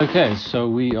Okay, so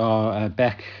we are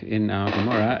back in our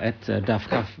Gemara at Daf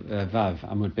Kaf Vav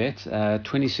Amud Bet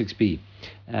 26b.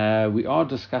 We are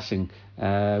discussing,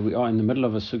 we are in the middle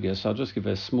of a sugya, so I'll just give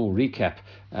a small recap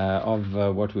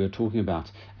of what we were talking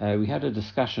about. We had a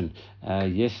discussion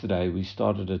yesterday. We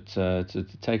started it to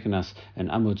taken us an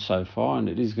Amud so far, and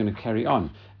it is going to carry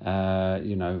on.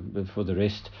 For the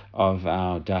rest of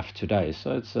our daf today.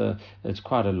 So it's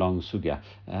quite a long sugya.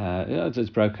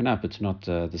 It's broken up. It's not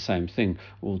the same thing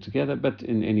altogether. But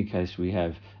in any case, we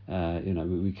have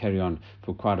we carry on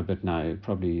for quite a bit now.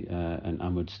 Probably an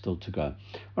amud still to go.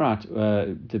 All right.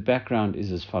 The background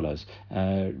is as follows.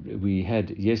 We had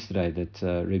yesterday that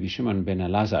Rabbi Shimon ben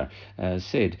Elazar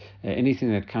said anything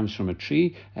that comes from a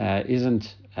tree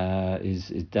it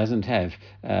doesn't have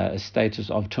a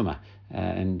status of tumah.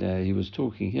 And he was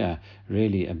talking here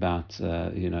really about,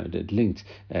 it linked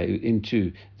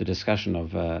into the discussion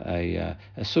of a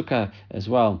sukkah as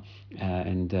well.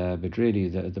 But really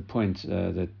the point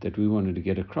that we wanted to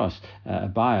get across,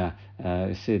 Abaya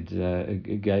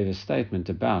gave a statement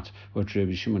about what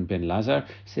Rabbi Shimon ben Lazar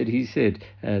said. He said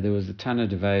there was the Tana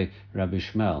Devei Rabbi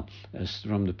Shmuel,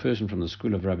 from the person from the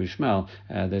school of Rabbi Shmuel,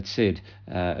 that said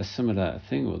a similar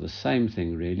thing, or the same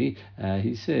thing really.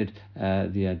 He said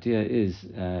the idea is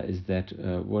that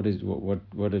what did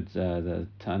the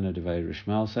Tana Devei Rabbi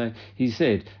Shmuel say? He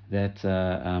said that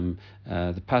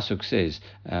the pasuk says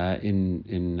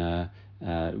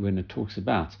when it talks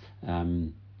about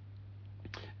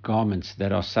garments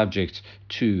that are subject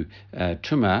to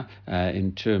tumah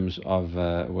in terms of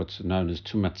what's known as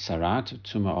tumat sarat,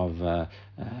 tumah of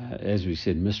as we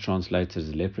said, mistranslated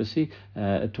as leprosy.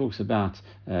 It talks about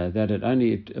that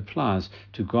it applies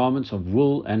to garments of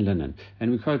wool and linen.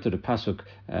 And we quoted a pasuk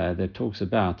that talks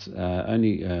about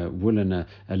only wool and a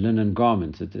linen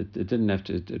garment. It didn't have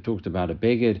to, it talked about a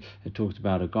beged, it talked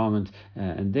about a garment,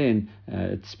 and then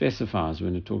it specifies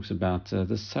when it talks about the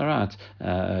sarat,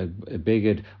 a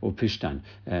beged or pishtan.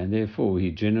 And therefore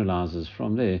he generalizes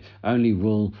from there, only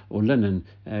wool or linen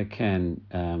can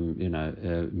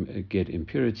get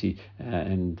impurity,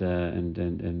 and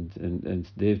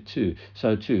there too.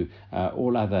 So too,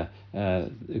 all other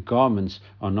garments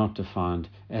are not defined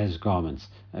as garments.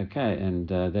 Okay, and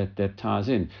that ties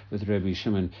in with Rabbi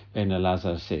Shimon ben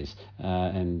Elazar says,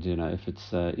 if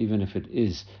it's even if it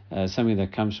is something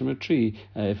that comes from a tree,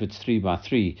 if it's 3 by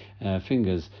 3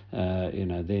 fingers,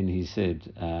 then he said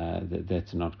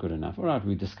that's not good enough. All right,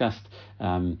 we discussed.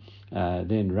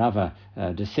 Then Rava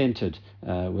dissented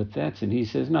with that, and he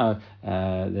says no.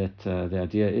 That the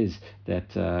idea is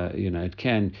that it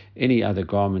can any other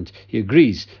garment. He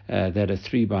agrees that a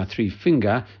 3 by 3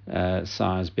 finger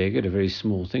size beged, a very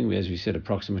small thing, as we said,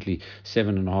 approximately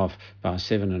 7.5 by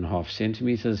 7.5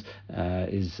 centimeters,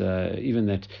 is even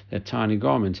that tiny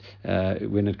garment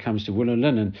when it comes to wool and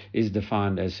linen is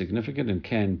defined as significant and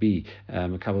can be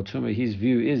makabel tumah. His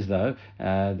view is though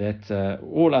that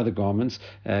all other garments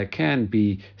can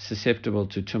be susceptible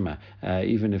to tumah,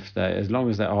 even if as long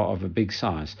as they are of a big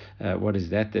size. What is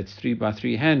that? That's 3 by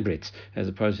 3 handbreadths as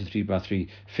opposed to 3 by 3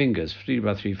 fingers. 3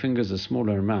 by 3 fingers are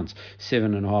smaller amounts.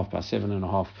 7.5 by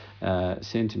 7.5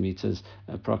 centimeters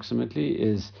approximately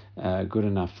is good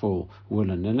enough for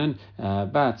wool and linen.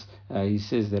 But he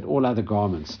says that all other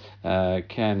garments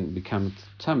can become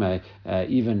tameh,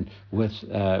 even with,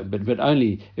 but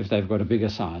only if they've got a bigger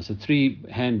size. So 3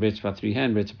 handbreadths by 3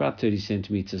 handbreadths, about 30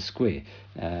 centimeters square,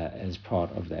 as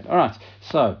part of that. All right,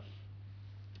 so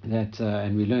that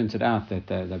and we learned it out that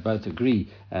they both agree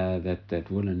that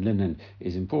wool and linen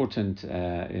is important,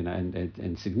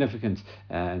 and significant,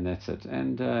 and that's it.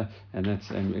 And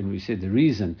we said the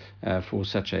reason for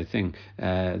such a thing,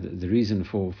 the reason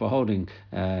for holding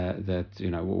that,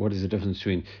 what is the difference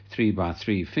between 3 by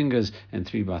 3 fingers and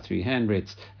 3 by 3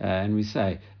 handbreadths, and we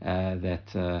say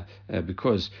that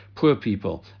because poor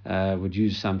people would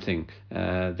use something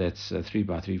that's 3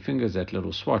 by 3 fingers, that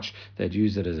little swatch, they'd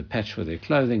use it as a patch for their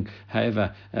clothing.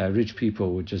 However, rich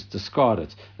people would just discard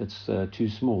it. It's too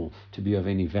small to be of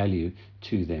any value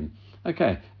to them.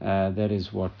 Okay, that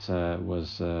is what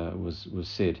was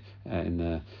said in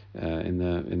the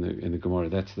Gemara.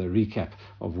 That's the recap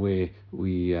of where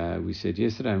we said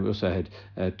yesterday. And we also had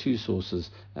two sources.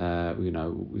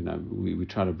 We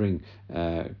try to bring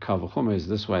kal v'chomer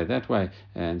this way, that way,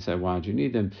 and say why do you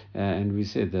need them? And we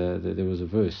said there was a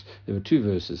verse. There were two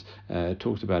verses.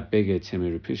 Talked about beged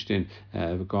semir pishtin,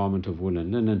 a garment of wool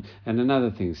and linen, and another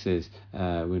thing says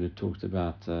when it talked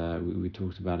about we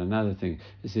talked about another thing.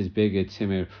 It says beged beged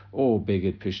timir or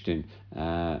beged pishtin.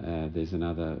 There's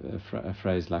another a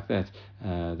phrase like that.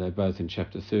 They're both in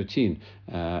chapter 13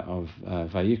 of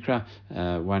Vayikra.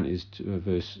 One is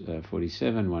verse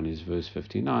 47, one is verse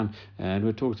 59, and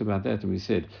we talked about that, and we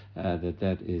said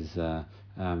that is.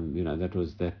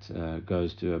 That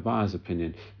goes to Abaya's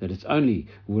opinion that it's only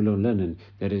wool or linen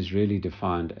that is really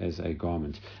defined as a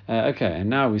garment. Okay, and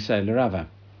now we say L'Rava.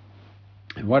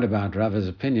 And what about Rava's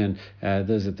opinion?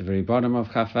 There's at the very bottom of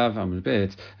Chafvav Amud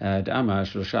Bet, D'Amar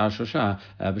Shlosha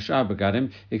B'Shar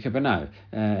Begadim Ikabanau.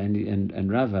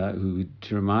 And Rava, who,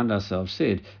 to remind ourselves,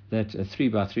 said that a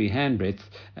 3x3 handbreadth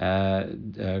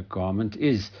garment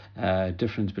is a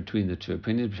difference between the two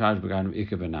opinions. B'Shar Begadim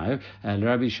Ikabanau.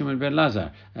 Rabbi Shimon ben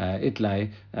Lazar Itlay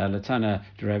Latana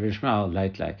Rabbi Shmuel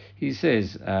Leitlay. He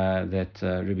says that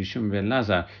Rabbi Shimon ben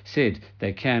Lazar said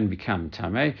they can become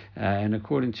tamei, and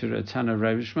according to Latana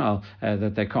Rabbi Shmuel,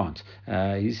 that they can't.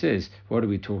 He says, what are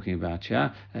we talking about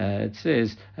here? It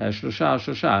says shlosha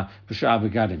b'shar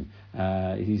begadim.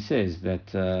 He says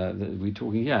that we're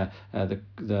talking here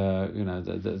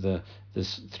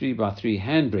this 3x3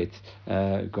 handbreadth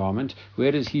garment.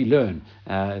 Where does he learn?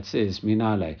 It says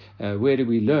minale. Where do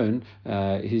we learn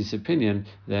his opinion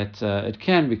that it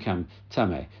can become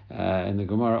tamei? And the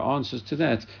Gemara answers to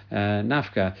that.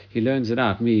 Nafka, he learns it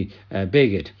out.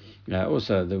 Beged.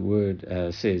 Also, the word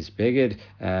says beged,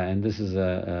 and this is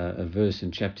a verse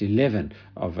in chapter 11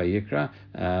 of Vayikra,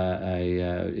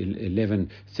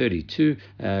 11:32,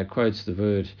 quotes the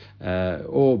word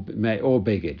or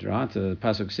beged, right? The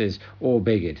pasuk says or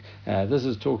beged. This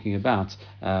is talking about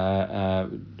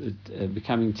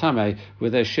becoming tamei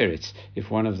with a sheretz. If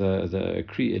one of the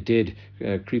dead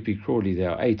creepy crawly,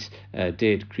 there are 8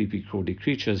 dead creepy crawly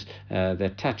creatures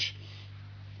that touch.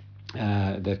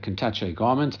 That can touch a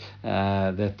garment,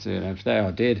 if they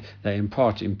are dead, they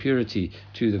impart impurity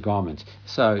to the garment.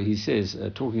 So he says,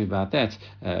 talking about that,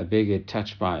 beged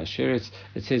touched by a sheretz,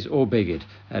 it says, or beged.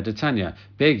 Detanya,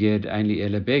 beged, only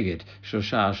ele beged,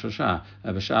 shosha,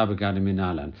 b'shar begadim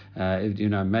minalan.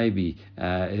 Maybe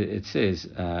it says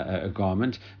a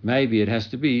garment, maybe it has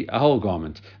to be a whole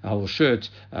garment, a whole shirt,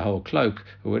 a whole cloak,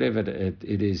 or whatever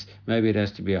it is. Maybe it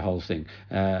has to be a whole thing.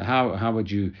 How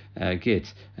would you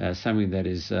get something that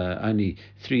is only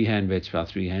 3 handbreadths by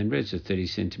 3 handbreadths, a 30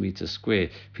 centimeter square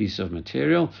piece of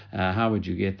material? How would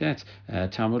you get that?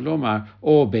 Talmud Lomar,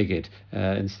 or beged.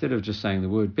 Instead of just saying the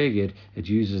word beged, it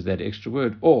uses that extra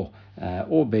word or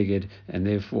beged, and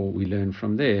therefore we learn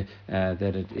from there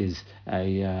that it is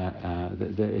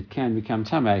that it can become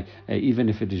tamei even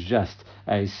if it is just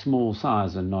a small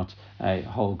size and not a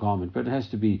whole garment, but it has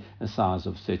to be a size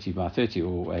of 30 by 30,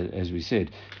 or as we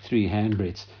said, 3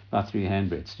 handbreadths by 3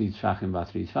 handbreadths, 3 tfachim by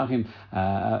 3 tfachim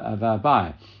of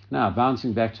Abai. Now,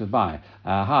 bouncing back to Abai,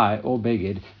 hi, or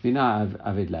beged, bina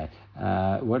avidlei.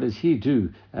 What does he do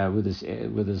with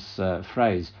this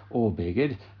phrase or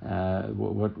beged?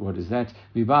 What is that?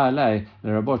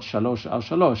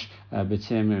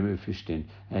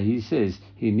 He says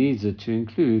he needs it to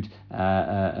include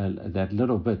that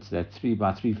little bit, that 3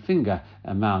 by 3 finger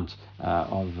amount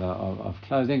of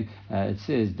clothing. It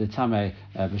says the tamei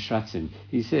b'shratzim.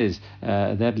 He says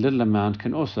that little amount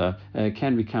can also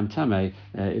can become tamei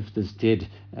if this dead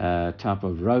type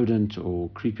of rodent or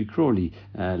creepy crawly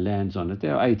lands on it.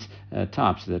 There are 8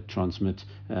 types that transmit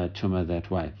tumah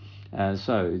that way.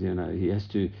 So he has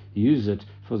to use it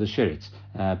for the sheretz.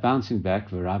 Bouncing back,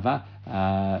 V'Rava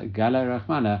Gala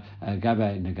Rachmana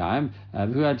Gabe Negaim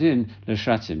V'Adin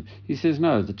L'Shratzim. He says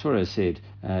no. The Torah said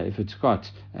if it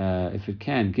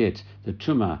can get the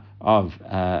tumah of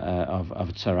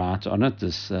tzarat on it,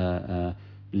 this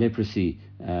leprosy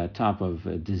type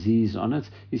of disease on it,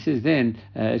 he says then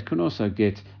it can also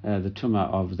get the tumah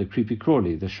of the creepy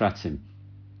crawly, the shratzim.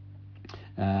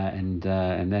 And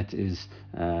that is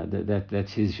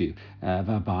that's his view.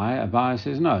 Abai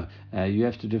says no. You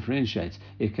have to differentiate.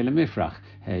 He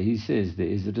says there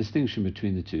is a distinction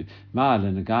between the two.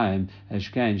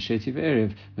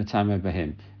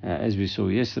 As we saw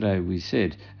yesterday, we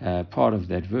said part of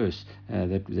that verse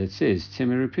that says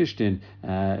Timir Pishtin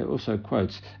also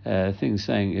quotes things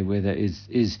saying whether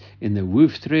is in the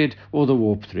woof thread or the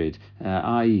warp thread,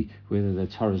 i.e. whether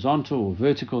that's horizontal or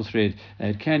vertical thread.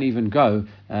 It can even go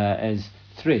as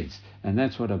threads. And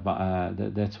that's what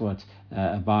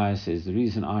Abai says. The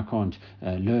reason I can't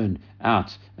learn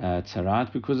out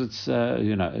tzarat because it's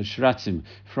shratzim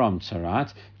from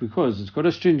tzarat, because it's got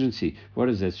a stringency. What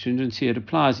is that stringency? It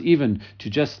applies even to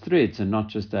just threads and not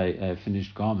just a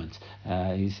finished garment.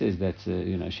 He says that's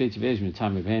shetiv ejmin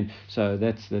time of hand. So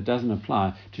that doesn't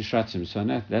apply to shratzim. So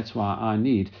that's why I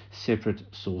need separate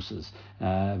sources.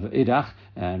 Idach,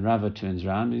 and Rava turns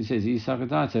around and he says,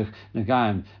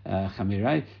 Nagaim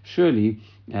Chamirei, surely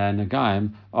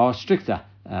Nagaim are stricter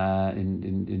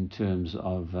in terms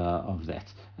of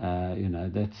that.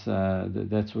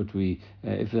 That's what we.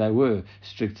 If they were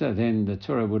stricter, then the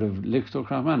Torah would have liktor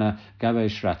kramana gabe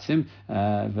shratzim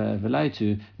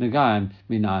v'leitu negaim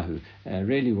minahu.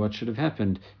 Really, what should have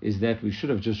happened is that we should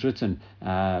have just written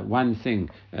one thing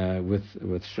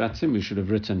with shratzim. We should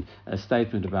have written a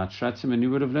statement about shratzim, and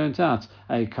you would have learnt out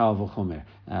a kal v'chomer.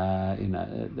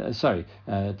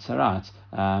 Tzarat.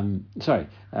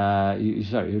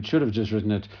 You should have just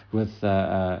written it with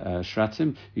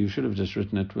shratzim. You should have just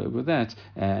written it with that,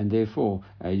 and therefore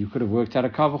you could have worked out a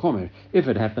kal v'chomer. If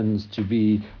it happens to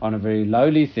be on a very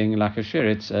lowly thing like a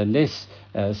sheretz, a less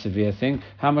severe thing,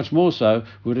 how much more so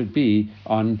would it be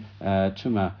on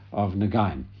tumah of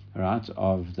negaim? Right,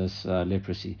 of this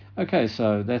leprosy. Okay,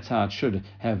 so that's how it should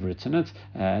have written it,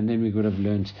 and then we could have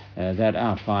learnt that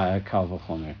out via kal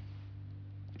v'chomer.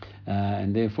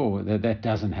 And therefore that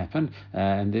doesn't happen,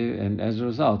 and as a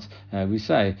result we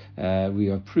say we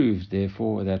have proved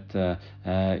therefore that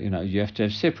you have to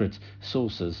have separate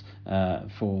sources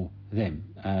for them.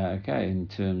 Okay, in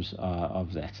terms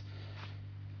of that.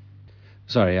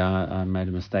 Sorry, I made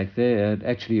a mistake there.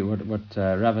 Actually, what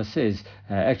Rava says,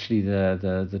 actually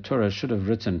the Torah should have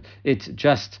written it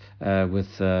just with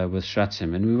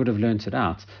shratzim, and we would have learnt it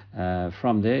out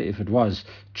from there if it was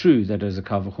true that it was a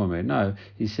kal v'chomer. No,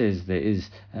 he says there is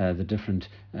the different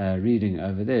reading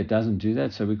over there. It doesn't do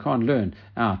that, so we can't learn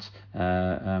out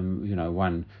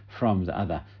one from the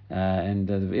other. And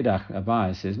the Idach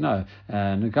Abai says no,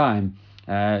 Nagaim.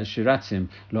 Shiratzim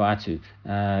lo atu.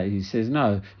 He says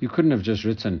no, you couldn't have just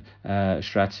written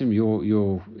shratzim.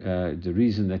 Your the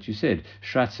reason that you said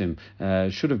shratzim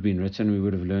should have been written, we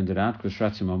would have learned it out because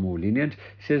shratzim are more lenient.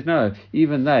 He says no,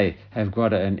 even they have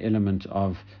got an element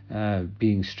of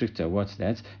being stricter. What's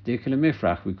that? We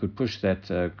could push that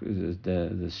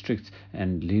the strict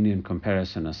and lenient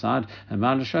comparison aside. A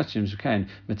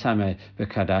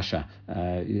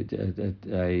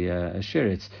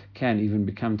sheretz can even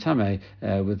become tameh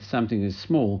with something as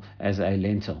small as a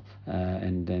lentil,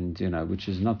 and which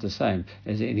is not the same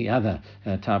as any other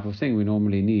type of thing. We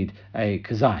normally need a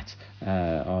kazite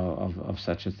of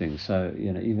such a thing. So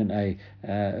even a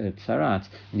tzarat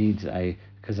needs a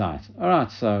kazite. All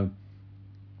right, so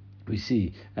we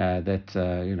see that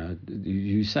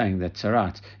you saying that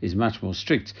tzarat is much more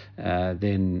strict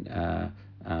than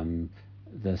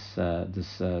this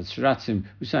shratzim.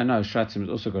 We say no, shratzim has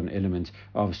also got an element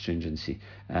of stringency,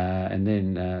 and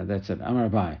then that's it. Amar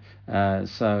Abai.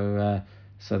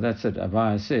 So that's it.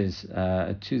 Abai says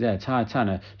to that, Hi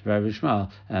Tana Devar Rishmal,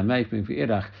 make me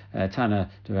Irach Tana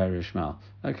Devar Rishmal.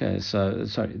 Okay, so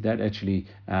sorry, that actually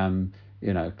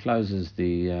closes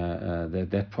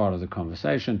that part of the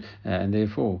conversation, and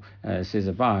therefore says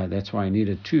Abai. That's why I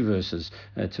needed two verses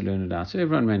to learn it out. So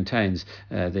everyone maintains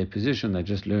their position. They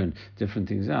just learn different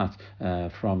things out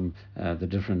from the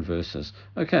different verses.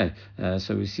 Okay,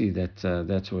 so we see that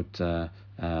that's what.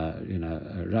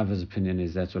 Rava's opinion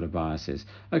is that's what Abai says.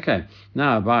 Okay,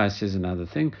 now Abai says another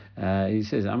thing. He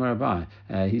says, Amar Abai.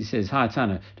 He says, Hi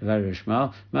Tana Devar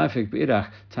Rishmal, Mafik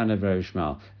B'irach Tana Devar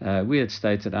Rishmal. We had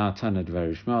stated our Tana Devar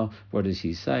Rishmal. What does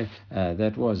he say?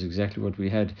 That was exactly what we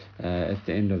had at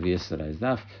the end of yesterday's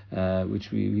daf, which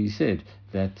we said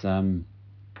that.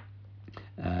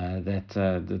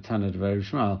 The Tana Devar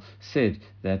Rishmal said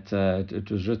that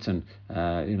it was written,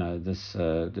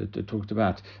 it talked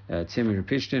about Tzemir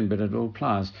Pishtin, but it all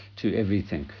applies to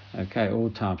everything. Okay, all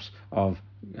types of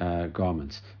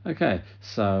garments. Okay,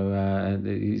 so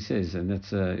he says, and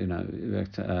that's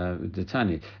the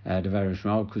Tani Devar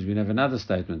Shmuel, because we have another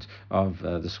statement of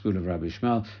the school of Rabbi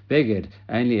Shmuel. Beged,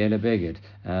 only ela beged.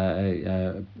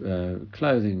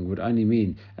 Clothing would only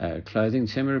mean clothing.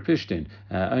 Tzemer Pishtin,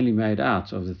 only made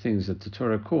out of the things that the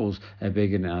Torah calls a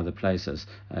beged in other places.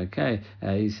 Okay,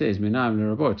 he says Minam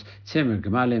Lerabot Tzemer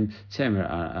Gemalim Tzemer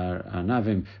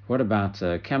Arnavim. What about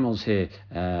camel's hair,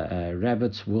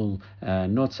 rabbit's wool?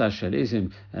 Not such an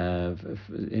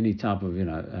any type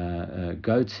of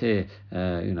goat's hair,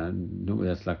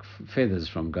 that's like feathers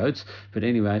from goats. But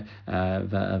anyway,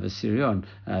 v'asirion,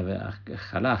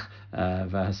 v'chalach,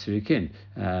 v'hasirikin.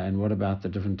 And what about the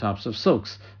different types of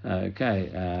silks? Okay,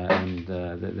 and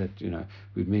that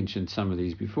we've mentioned some of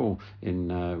these before in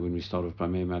when we started by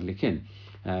Mei Madlikin.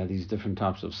 these different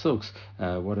types of silks.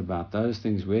 What about those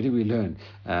things? Where do we learn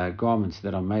garments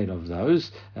that are made of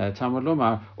those? Talmud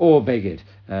Lomar or Beged.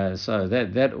 So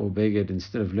that or Beged,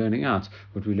 instead of learning out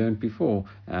what we learned before,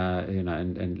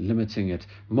 and limiting it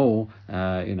more,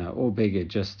 or Beged,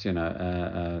 just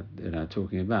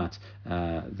talking about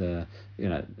the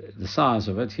size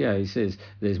of it. Here he says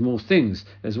there's more things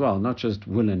as well, not just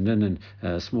wool and linen,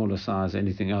 smaller size,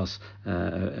 anything else,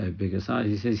 a bigger size.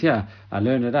 He says, yeah, I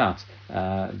learn it out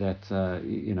that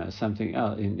something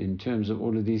else in terms of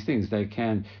all of these things, they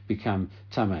can become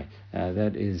tameh.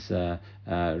 That is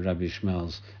Rabbi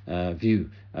Shmuel's view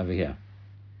over here.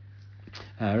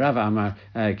 Rav Amar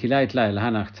Kilait Lai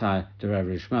Lahanach Tai de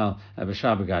Rabbi Shmuel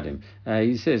B'Shabagadim.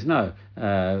 He says no.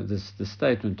 The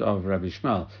statement of Rabbi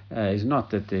Shmuel is not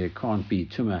that there can't be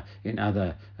tumah in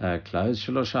other clothes.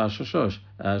 Shalosh.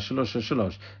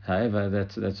 However,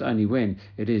 that's only when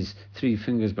it is 3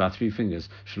 fingers by 3 fingers.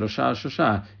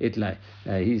 Shosha itlay.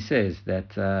 He says that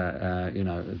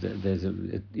there's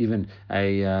even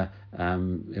a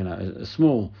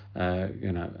small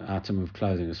item of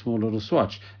clothing, a small little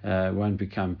swatch won't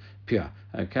become pure.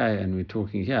 Okay, and we're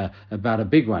talking here about a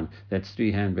big one that's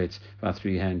 3 handbreadths by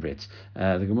 3 handbreadths.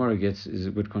 The Gemara is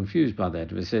a bit confused by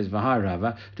that. It says, "V'hai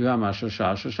Rava du'ama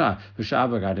shosha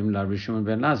v'sha'abagadim la Rishon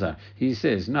ben Lazar." He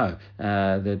says no.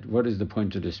 That what is the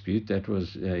point of dispute? That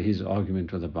was his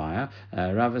argument with the buyer.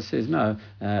 Rava says no.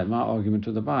 My argument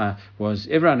with the buyer was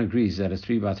everyone agrees that a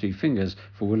 3 by 3 fingers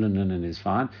for wool and linen is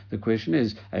fine. The question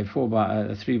is a 3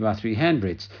 by 3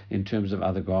 handbreadths in terms of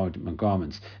other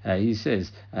garments. He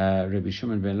says Rabbi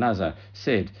Shimon ben Lazar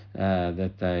said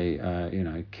that they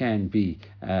can be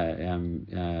tameh,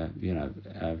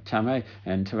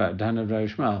 and Dana Rabbi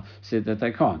Shmuel said that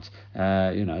they can't.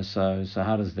 So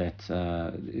how does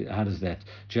that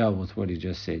gel with what he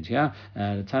just said? Yeah,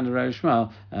 Tana Rabbi Shmuel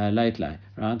lately,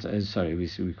 right? Sorry, we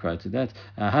quoted that.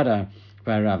 Hada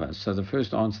by Rava. So the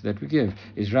first answer that we give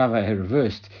is Rava had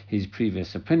reversed his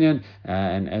previous opinion,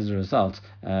 and as a result,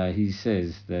 he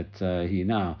says that he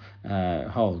now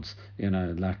holds,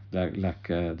 like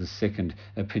the second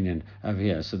opinion over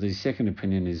here. So the second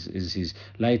opinion is his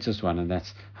latest one, and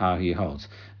that's how he holds.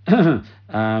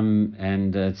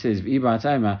 And it says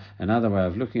another way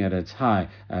of looking at it, hi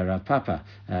Rav Papa.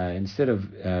 Instead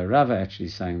of Rava actually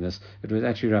saying this, it was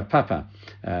actually Rav Papa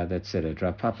that said it.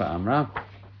 Rav Papa Amra.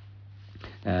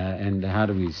 And how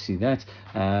do we see that?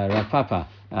 Rav Papa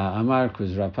Amar,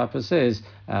 because Rav Papa says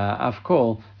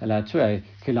Afkol Elatue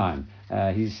Kilaim.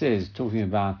 He says, talking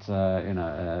about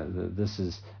this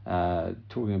is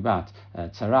talking about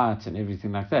tzarat and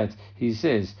everything like that. He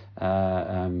says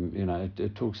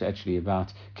it talks actually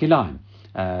about kilaim.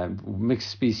 Mixed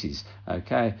species,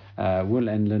 okay, wool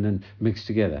and linen mixed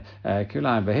together.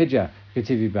 Kilaim behedja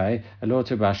ketivi bay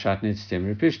aloto bashatnit stem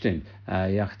repishtin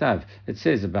yachtav. It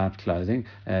says about clothing.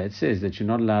 It says that you're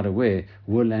not allowed to wear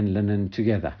wool and linen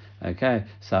together. Okay,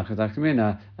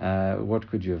 what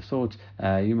could you have thought?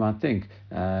 You might think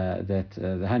that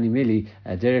the hanimili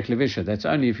derek levisha. That's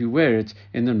only if you wear it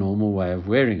in the normal way of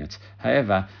wearing it.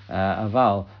 However,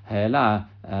 aval ha'ela,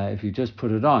 if you just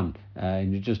put it on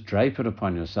and you just drape it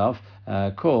upon yourself,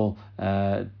 call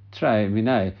trei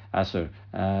minay asur.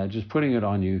 Just putting it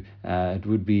on you, it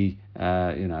would be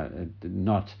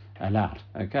not allowed.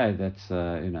 Okay, that's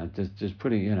just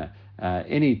putting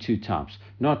any 2 types,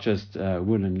 not just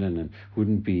wool and linen,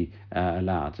 wouldn't be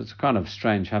allowed. It's a kind of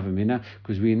strange havamina,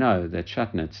 because we know that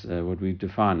shatnetz, what we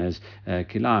define as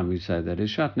kilaim, we say that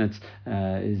is shatnetz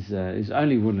is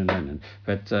only wool and linen.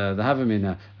 But the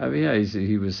havamina over here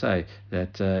he would say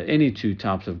that any 2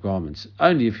 types of garments,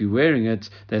 only if you're wearing it,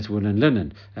 that's wool and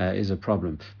linen, is a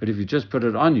problem. But if you just put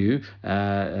it on you,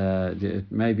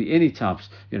 maybe any types,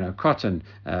 cotton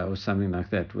or something like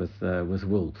that with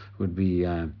wool would be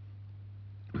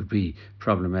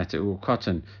problematic, or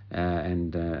cotton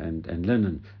and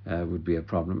linen would be a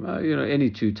problem. Any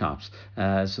 2 types.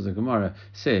 So the Gemara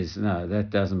says no, that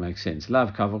doesn't make sense.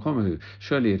 Lav kavachomehu.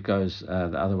 Surely it goes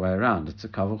the other way around. It's a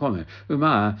kavachomehu.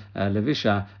 Uma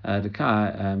levisha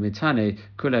dekai mitane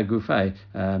kula gufei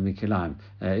mikilaim.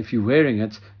 If you're wearing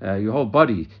it, your whole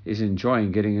body is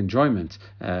getting enjoyment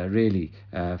really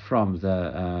from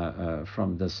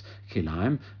this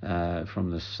kilaim,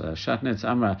 from this shatnetz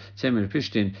amra temer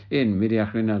pishtin. pishtin in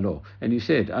midiachrina law, and you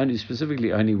said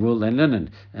only wool and linen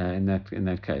in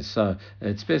that case. So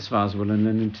it specifies wool and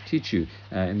linen to teach you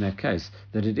in that case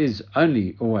that it is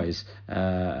only always wool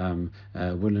and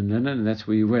linen, and that's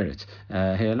where you wear it.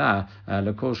 How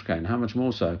much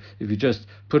more so if you just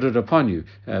put it upon you?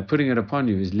 Putting it upon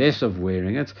you is less of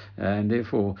wearing it, and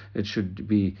therefore it should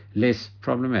be less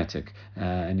problematic,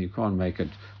 and you can't make it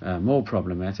more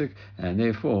problematic, and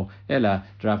therefore Ella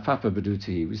Rav Papa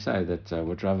Bedutihi. We say that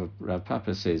what Rav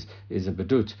Papa says is a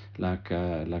bedut, like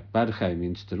badche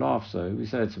means to laugh, so we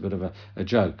say it's a bit of a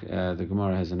joke. The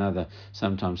Gemara has another,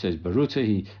 sometimes says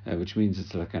barutahi, which means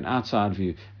it's like an outside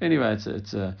view. Anyway,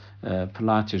 it's a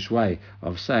politish way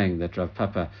of saying that Rav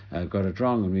Papa got it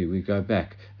wrong, and we go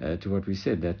back to what we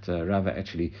said, that Rava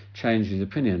actually changed his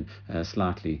opinion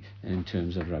slightly in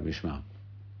terms of Rabbi Shmuel.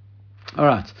 All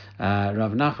right,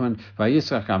 Rav Nachman by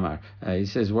Yitzchak Amar, he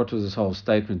says, what was this whole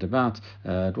statement about?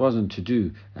 It wasn't to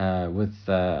do with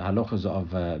halachas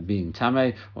of being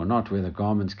tameh or not, whether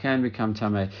garments can become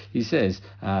tameh. He says,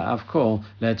 Avkol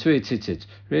le'tzui tzitzit.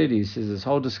 Really, he says this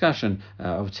whole discussion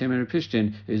of Temer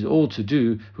Pishtin is all to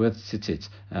do with tzitzit.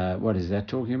 What is that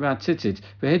talking about? Tzitzit.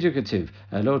 Behedukativ,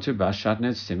 lo tu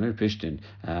bashatnetz Temer Pishtin.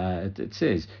 It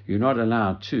says you're not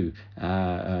allowed to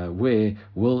wear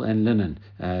wool and linen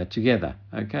together.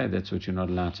 Okay, that's what you're not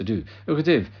allowed to do.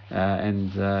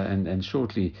 And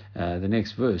shortly the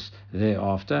next verse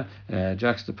thereafter,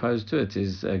 juxtaposed to it,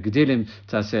 is Gedilim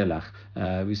Taselach.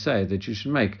 We say that you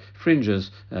should make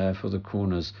fringes for the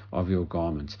corners of your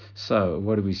garment. So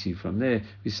what do we see from there?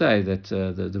 We say that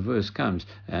the verse comes,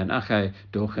 and Achai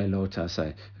Doche Lo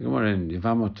Taseh. The Gemara in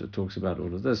Yevamot talks about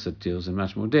all of this. It deals in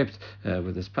much more depth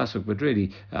with this pasuk, but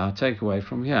really our takeaway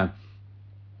from here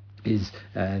is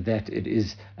that it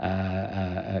is, in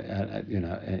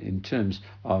terms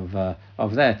of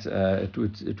that,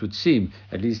 it would seem,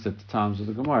 at least at the times of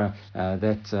the Gemara,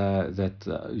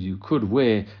 that you could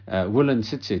wear woolen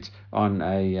tzitzit on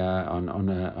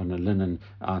a linen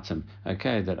item.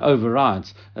 Okay, that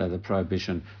overrides the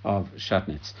prohibition of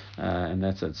shatnetz, and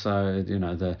that's it. So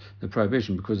the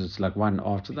prohibition, because it's like one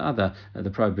after the other, the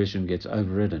prohibition gets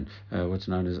overridden. What's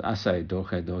known as asay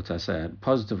doche dot asay, a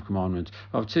positive commandment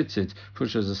of tzitzit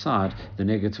pushes aside the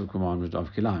negative commandment of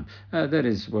kilaim. That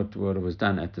is what was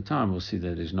done at the time. We'll see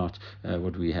that is not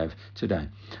what we have today.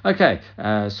 Okay,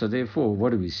 so therefore,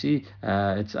 what do we see?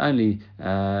 It's only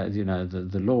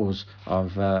the laws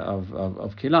of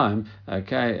kilaim.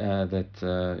 Okay,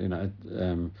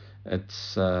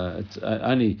 it's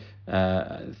only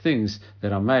things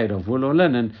that are made of wool or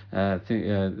linen,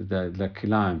 the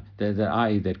kilaim,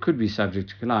 i.e. that could be subject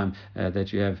to kilaim,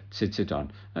 that you have tzitzit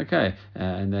on. Okay,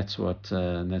 and that's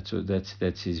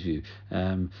his view.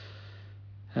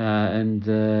 And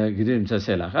Gedim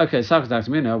Taselach. Okay, Sakdak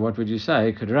Mina, what would you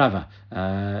say? Could Rava,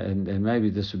 and maybe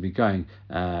this would be going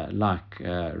like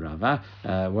Rava.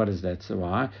 What is that? So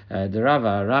why? The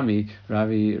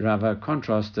Rava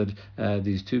contrasted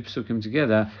these two psukim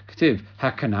together. Ketiv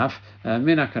Hakanaf,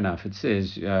 Mina Kanaf. It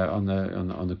says on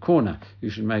the corner. You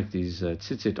should make these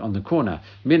tzitzit on the corner.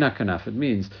 Mina Kanaf. It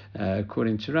means,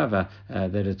 according to Rava,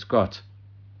 that it's got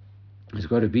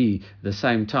to be the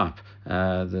same type.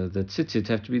 The tzitzit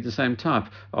have to be the same type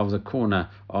of the corner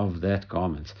of that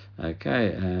garment.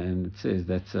 Okay, and it says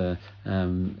that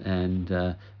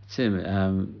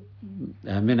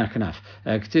Minakanaf.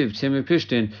 Ktiv Timu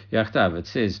Pishtin Yachtav. It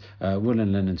says wool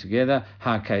and linen together.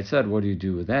 Ha Kaitzad. What do you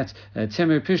do with that?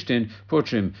 Timu Pishtin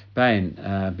Portrim Bain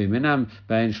Biminam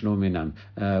Bain Shlominam.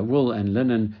 Wool and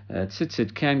linen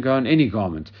tzitzit can go on any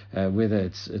garment, whether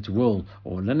it's wool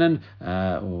or linen,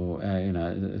 or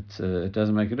it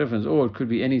doesn't make a difference, or it could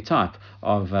be any type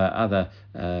of other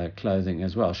clothing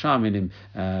as well. Shaminim.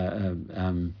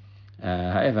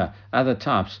 However, other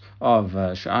types of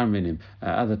sha'ar minim,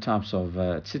 other types of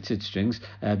tzitzit strings,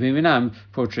 biminam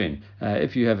portrin.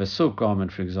 If you have a silk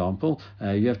garment, for example,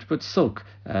 you have to put silk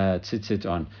tzitzit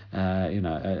on.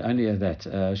 Only that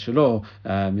shelo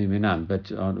miminam. But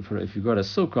if you've got a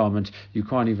silk garment, you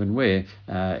can't even wear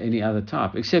any other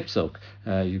type except silk.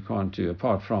 You can't do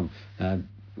apart from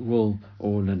wool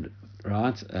or linen.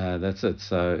 Right, that's it.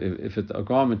 So if a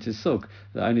garment is silk,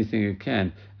 the only thing it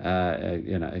can,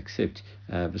 except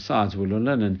besides wool or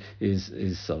linen,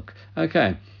 is silk.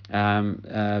 Okay. Okay,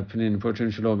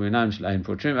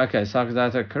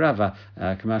 Sakadata Karava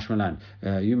Kamash Malan.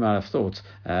 You might have thought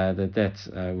that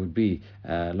would be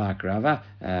like Rava,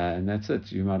 and that's it.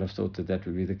 You might have thought that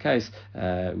would be the case.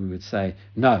 We would say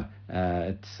no.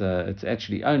 It's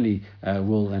actually only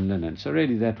wool and linen. So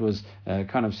really, that was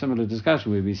kind of similar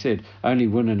discussion where we said only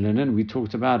wool and linen. We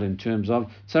talked about in terms of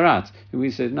tzarat.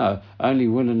 We said no, only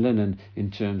wool woolen linen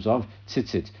in terms of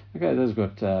tzitzit. Okay, those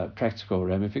got practical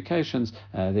ramifications.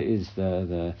 There is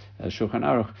the Shulchan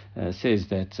Aruch says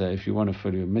that if you want to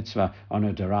follow a mitzvah on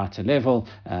a derata level,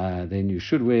 then you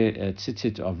should wear a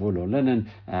tzitzit of wool or linen,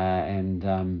 and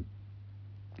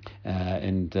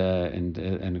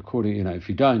according, if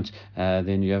you don't,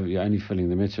 then you're only filling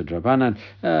the mitzvah drabanan.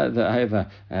 However,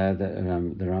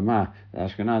 the Ramah, the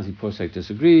Ashkenazi posek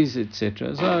disagrees,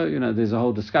 etc. So there's a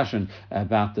whole discussion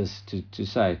about this to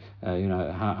say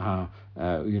how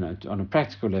on a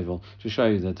practical level, to show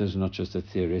you that this is not just a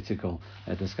theoretical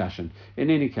discussion. In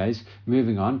any case,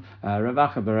 moving on, Rav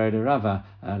Acha Bereida Rava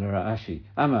Rav Ashi.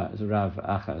 Rav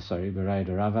Acha,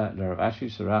 Bereida Rava Rav Ashi.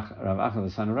 So Rav Acha,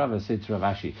 the son of Rava, said to Rav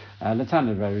Ashi,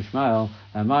 Latana Rav Ishmael,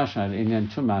 Marshal Inyan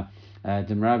Tuma.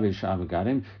 Dimrabi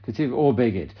Shabagadim, Kativ or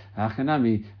Beged,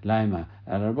 Achanami Laima,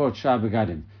 Rabot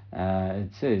Shabagadim.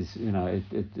 It says,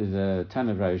 it is a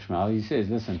Tana of Rav Ishmael. He says,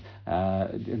 listen,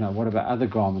 what about other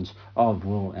garments of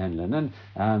wool and linen?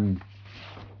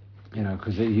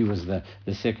 Because he was the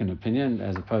second opinion,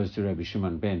 as opposed to Rabbi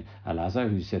Shimon ben Elazar,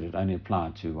 who said it only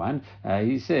applied to one.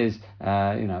 He says,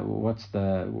 what's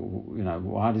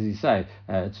why does he say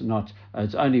it's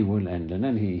only wool and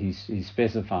linen? He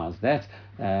specifies that,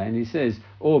 and he says,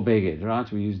 or beged,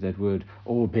 right? We use that word,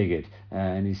 or beged,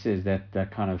 and he says that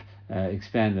kind of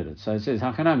expanded it. So it says,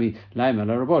 Hakanami laima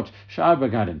larabot sha'ar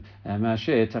bagadim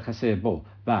ma'asher tachaseh bo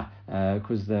ba,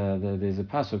 because there's a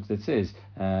pasuk that says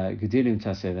gedilim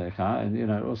taseh, and it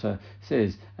also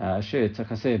says asher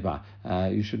tachaseh ba,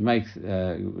 you should make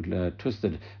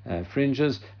twisted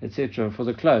fringes, etc., for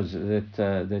the clothes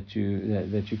that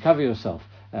you cover yourself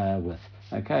with.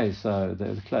 Okay, so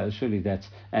the clothes, surely that's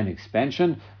an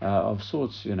expansion of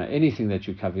sorts, anything that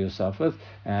you cover yourself with.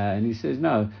 And he says,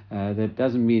 no, that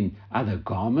doesn't mean other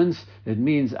garments. It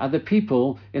means other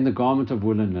people in the garment of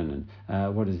wool and linen.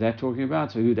 What is that talking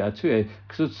about? He says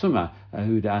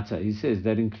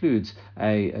that includes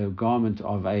a garment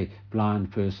of a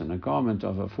blind person. A garment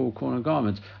of a four-corner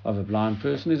garment of a blind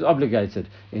person is obligated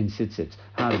in tzitzit.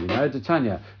 How do we know?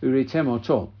 Tanya, uritem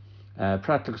oto.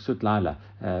 Pratlik sut lala.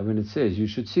 When it says you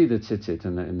should see the tzitzit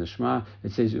in the Shema,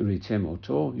 it says uritem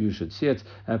oto. You should see it.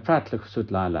 Pratlik sut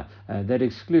lala. That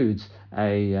excludes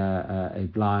a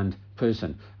blind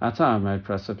person. That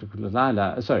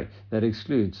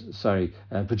excludes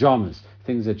pajamas,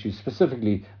 things that you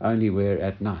specifically only wear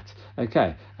at night.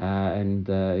 Okay, and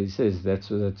he says that's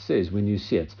what it says when you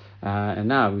see it. And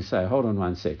now we say, hold on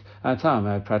one sec.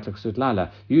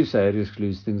 You say it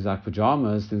excludes things like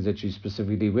pajamas, things that you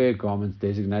specifically wear, garments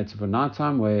designated for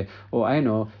nighttime wear, or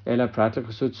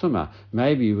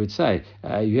maybe you would say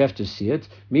you have to see it,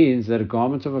 means that a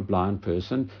garment of a blind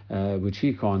person, which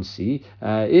he can't see,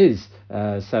 is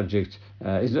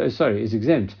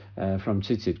exempt from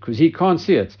tzitzit, because he can't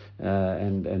see it,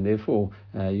 and therefore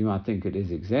you might think it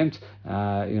is exempt.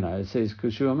 It says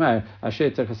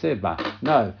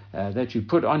no, that you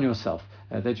put on yourself,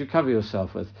 that you cover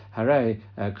yourself with. Hare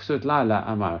ksut laila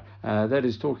amar. That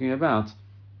is talking about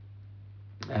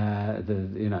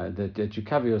that you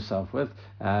cover yourself with.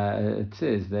 It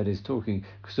says that is talking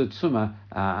ksut suma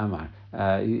amar.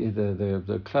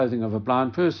 The clothing of a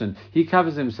blind person, he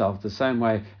covers himself the same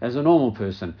way as a normal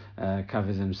person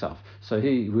covers himself. So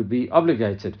he would be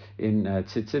obligated in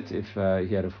tzitzit if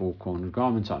he had a four-cornered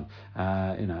garment on.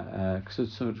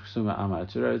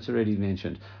 It's already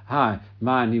mentioned.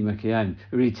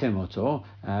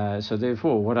 So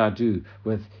therefore, what I do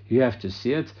with you have to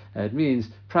see it, it means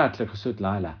prat lekasut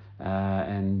laila.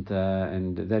 And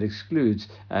that excludes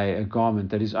a garment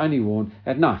that is only worn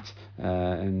at night,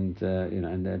 and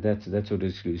that's what it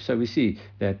excludes. So we see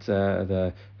that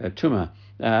the tumah,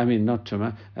 not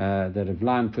tumah, that a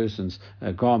blind person's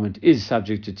garment is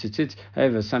subject to tzitzit.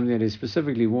 However, something that is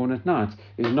specifically worn at night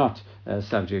is not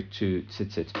subject to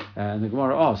tzitzit. And the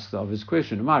Gemara asks the obvious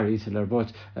question: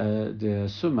 the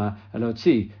summa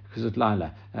alotzi.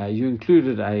 You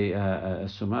included a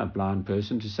summa, a blind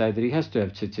person, to say that he has to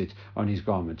have tzitzit on his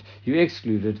garment. You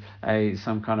excluded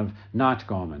some kind of night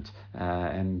garment,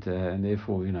 and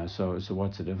therefore, so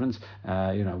what's the difference?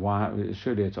 Why?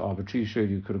 Surely it's arbitrary.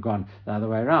 Surely you could have gone the other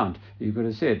way around. You could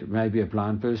have said maybe a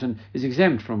blind person is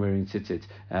exempt from wearing tzitzit,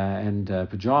 and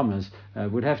pajamas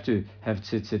would have to have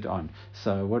tzitzit on.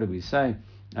 So what do we say?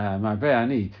 my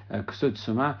be'ani ksut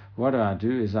suma. What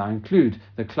do? Is I include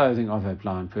the clothing of a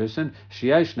blind person.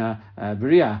 Shiashna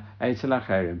bria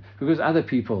eitzel because other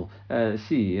people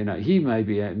see. He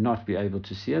may not be able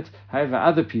to see it. However,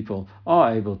 other people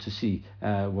are able to see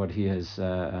what he is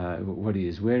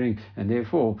wearing, and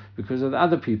therefore, because of the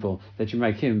other people, that you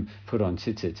make him put on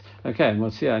tzitzit. Okay,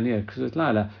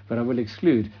 but I will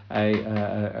exclude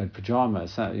a pajama,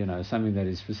 something that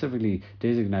is specifically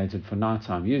designated for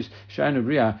nighttime use,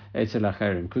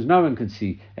 because no one can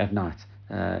see at night.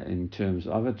 In terms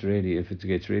of it, really, if it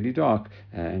gets really dark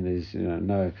and there's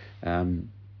no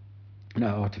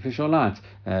artificial light,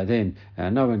 then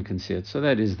no one can see it. So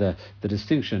that is the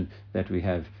distinction that we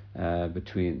have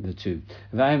between the two.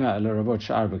 So,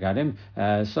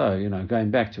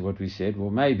 going back to what we said, well,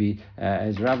 maybe,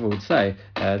 as Rava would say,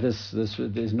 this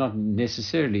is not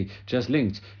necessarily just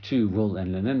linked to wool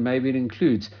and linen. Maybe it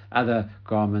includes other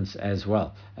garments as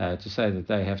well. To say that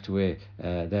they have to wear,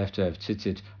 they have to have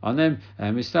tzitzit on them.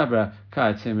 Mistabra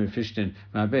ka temir fishtin,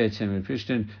 mabe temir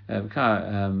fishtin.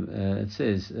 It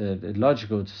says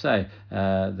logical to say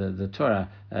the Torah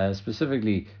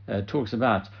specifically talks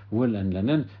about wool and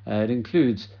linen. It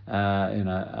includes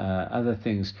other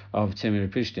things of temir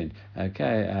pishtin.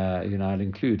 Okay, I'll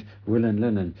include wool and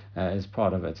linen as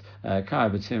part of it. Kai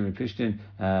but temir pishtin.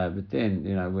 But then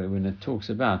when it talks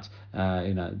about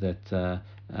that.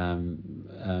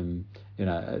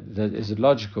 Is it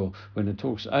logical when it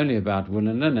talks only about wool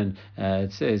and linen?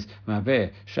 It says,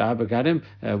 "Ma'ber sha'abagadim."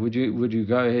 Would you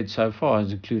go ahead so far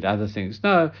as include other things?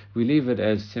 No, we leave it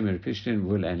as temir pishtin,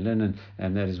 wool and linen,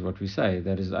 and that is what we say.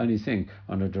 That is the only thing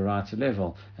on a derived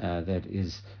level that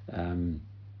is.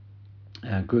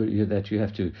 Good that you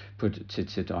have to put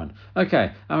tzitzit on.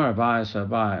 Okay, Amar Abai, so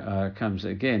Abai comes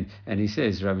again and he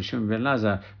says, Rabbi Shimon ben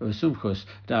Lazar, Sumchus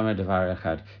Dama Devar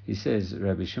Echad. He says,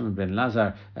 Rabbi Shimon ben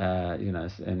Lazar,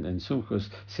 and Sumchus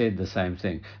said the same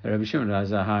thing. Rabbi Shimon ben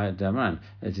Lazar Ha Damran.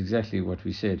 It's exactly what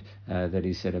we said that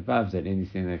he said above, that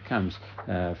anything that comes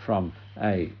from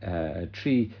a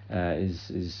tree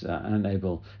is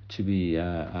unable to be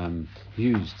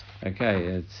used.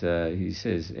 Okay, he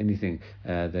says anything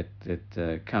that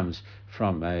comes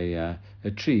from a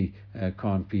tree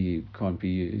can't be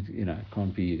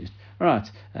used. All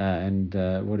right, and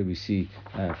what do we see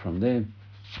from there?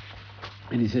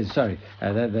 And he says, sorry,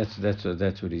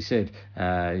 that's what he said.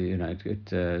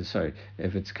 Sorry,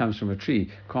 if it comes from a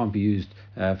tree, can't be used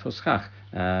for schach.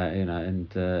 And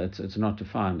it's not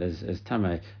defined as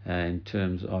tameh in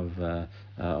terms of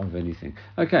anything.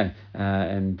 Okay,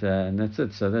 and that's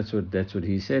it. So that's what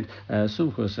he said.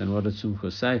 Sumchus, and what did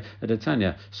Sumchus say?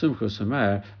 Tanya Sumchus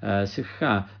Omer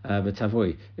Sicha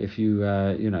Betavoi. If you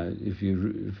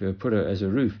put it as a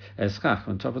roof as schach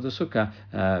on top of the sukkah,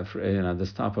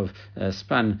 this type of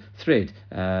spun thread,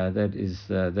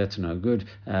 that's no good.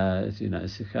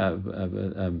 Sicha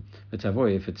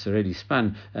Betavoi, if it's already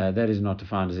spun, that is not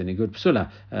defined as any good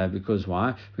psula, because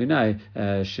why? We know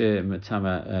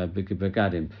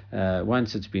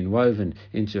once it's been woven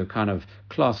into a kind of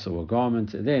cloth or a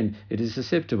garment, then it is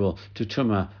susceptible to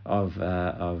tumah of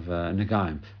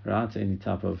negaim, right? Any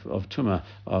type of tumah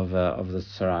of the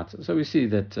tzarat. So we see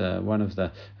that one of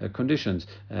the conditions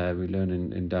we learn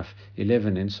in Daf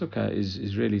 11 in Sukkah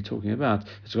is really talking about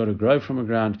it's got to grow from the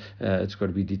ground, it's got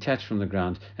to be detached from the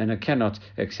ground, and it cannot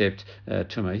accept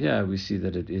tumah. Here we see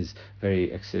that it is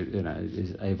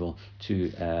is able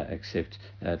to accept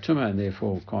tumah, and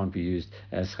therefore can't be used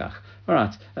as chach. All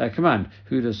right, come on.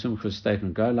 Who does Sumchus'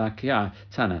 statement go like? Yeah,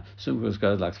 Tana. Sumchus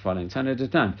goes like the following: Tana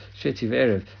detan shetiv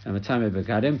erev amatame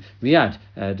begadim miyad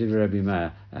divrei Rabbi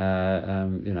Meir.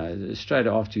 Straight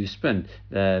after you spin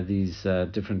these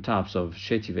different types of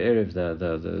shetiv erev,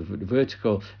 the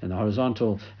vertical and the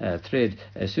horizontal thread,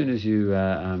 as soon as you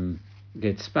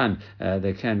get spun,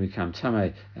 they can become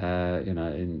tamei,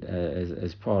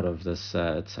 as part of this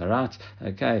tzarat.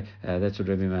 Okay, that's what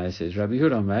Rabbi Meir says. Rabbi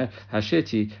Huda Meir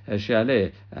hasheti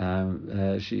shaleh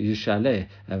yishaleh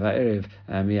va'erev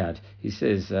miyad. He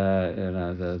says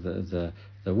the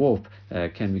warp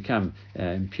can become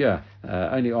impure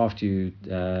only after you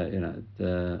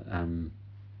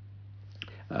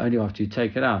only after you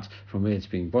take it out from where it's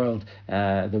being boiled.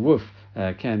 The woof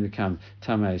can become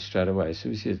tamei straight away. So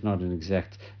we see it's not an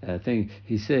exact thing.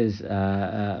 He says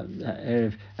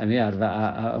erev amiyad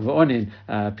va'onin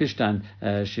pishtan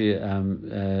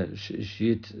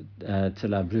shit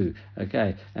telabru.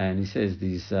 Okay, and he says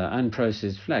these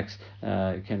unprocessed flax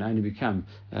can only become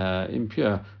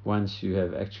impure once you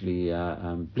have actually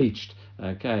bleached.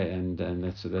 Okay, and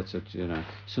that's what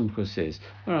Sumchus says.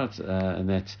 All right, and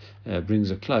that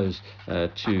brings a close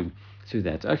to through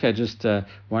that. Okay, just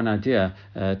one idea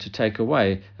to take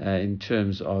away in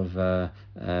terms of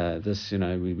this.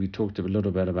 We talked a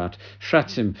little bit about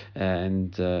shratzim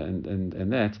and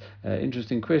that.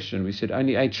 Interesting question. We said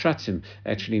only 8 shratzim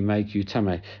actually make you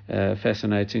tameh.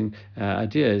 Fascinating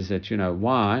idea is that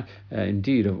why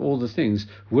indeed of all the things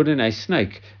wouldn't a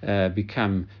snake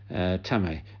become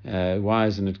tameh? Why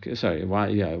isn't it? Sorry,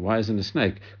 why isn't a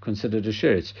snake considered a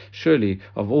sheretz? Surely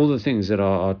of all the things that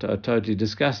are totally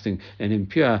disgusting and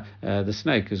impure, the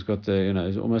snake has got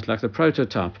is almost like the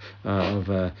prototype of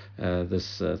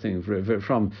this thing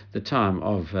from the time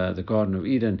of the Garden of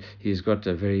Eden. He's got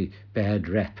a very bad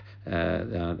rap.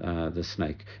 The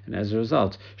snake, and as a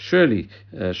result, surely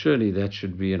that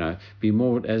should be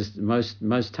more as most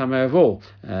tameh of all.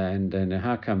 And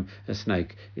how come a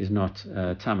snake is not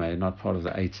tameh, not part of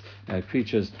the 8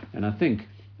 creatures? And I think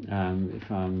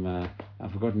if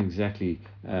I've forgotten exactly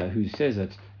who says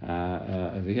it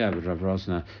over here, but Rav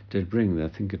Rosner did bring that. I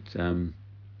think it.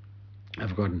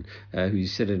 I've forgotten who you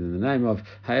said it in the name of.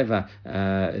 However,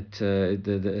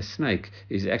 the snake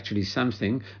is actually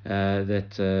something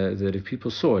that if people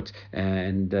saw it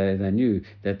and they knew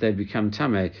that they'd become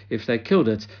tameh, if they killed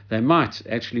it, they might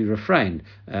actually refrain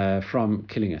from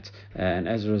killing it. And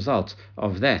as a result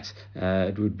of that,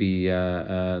 it would be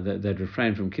they'd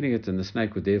refrain from killing it, and the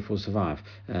snake would therefore survive.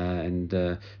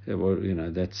 That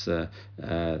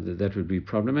would be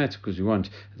problematic, because we want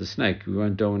the snake. We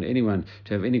don't want anyone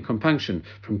to have any compunction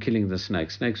from killing the snake.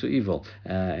 Snakes are evil,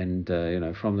 and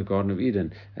from the Garden of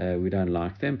Eden, we don't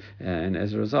like them, and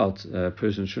as a result, a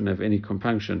person shouldn't have any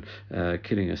compunction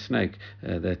killing a snake.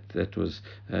 That was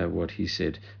what he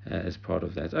said as part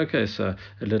of that. Okay, so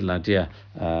a little idea,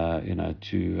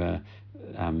 to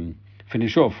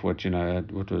finish off what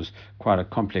was quite a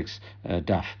complex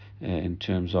daf in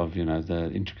terms of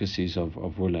the intricacies of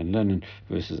wool and linen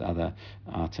versus other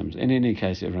items. In any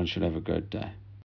case, everyone should have a good day.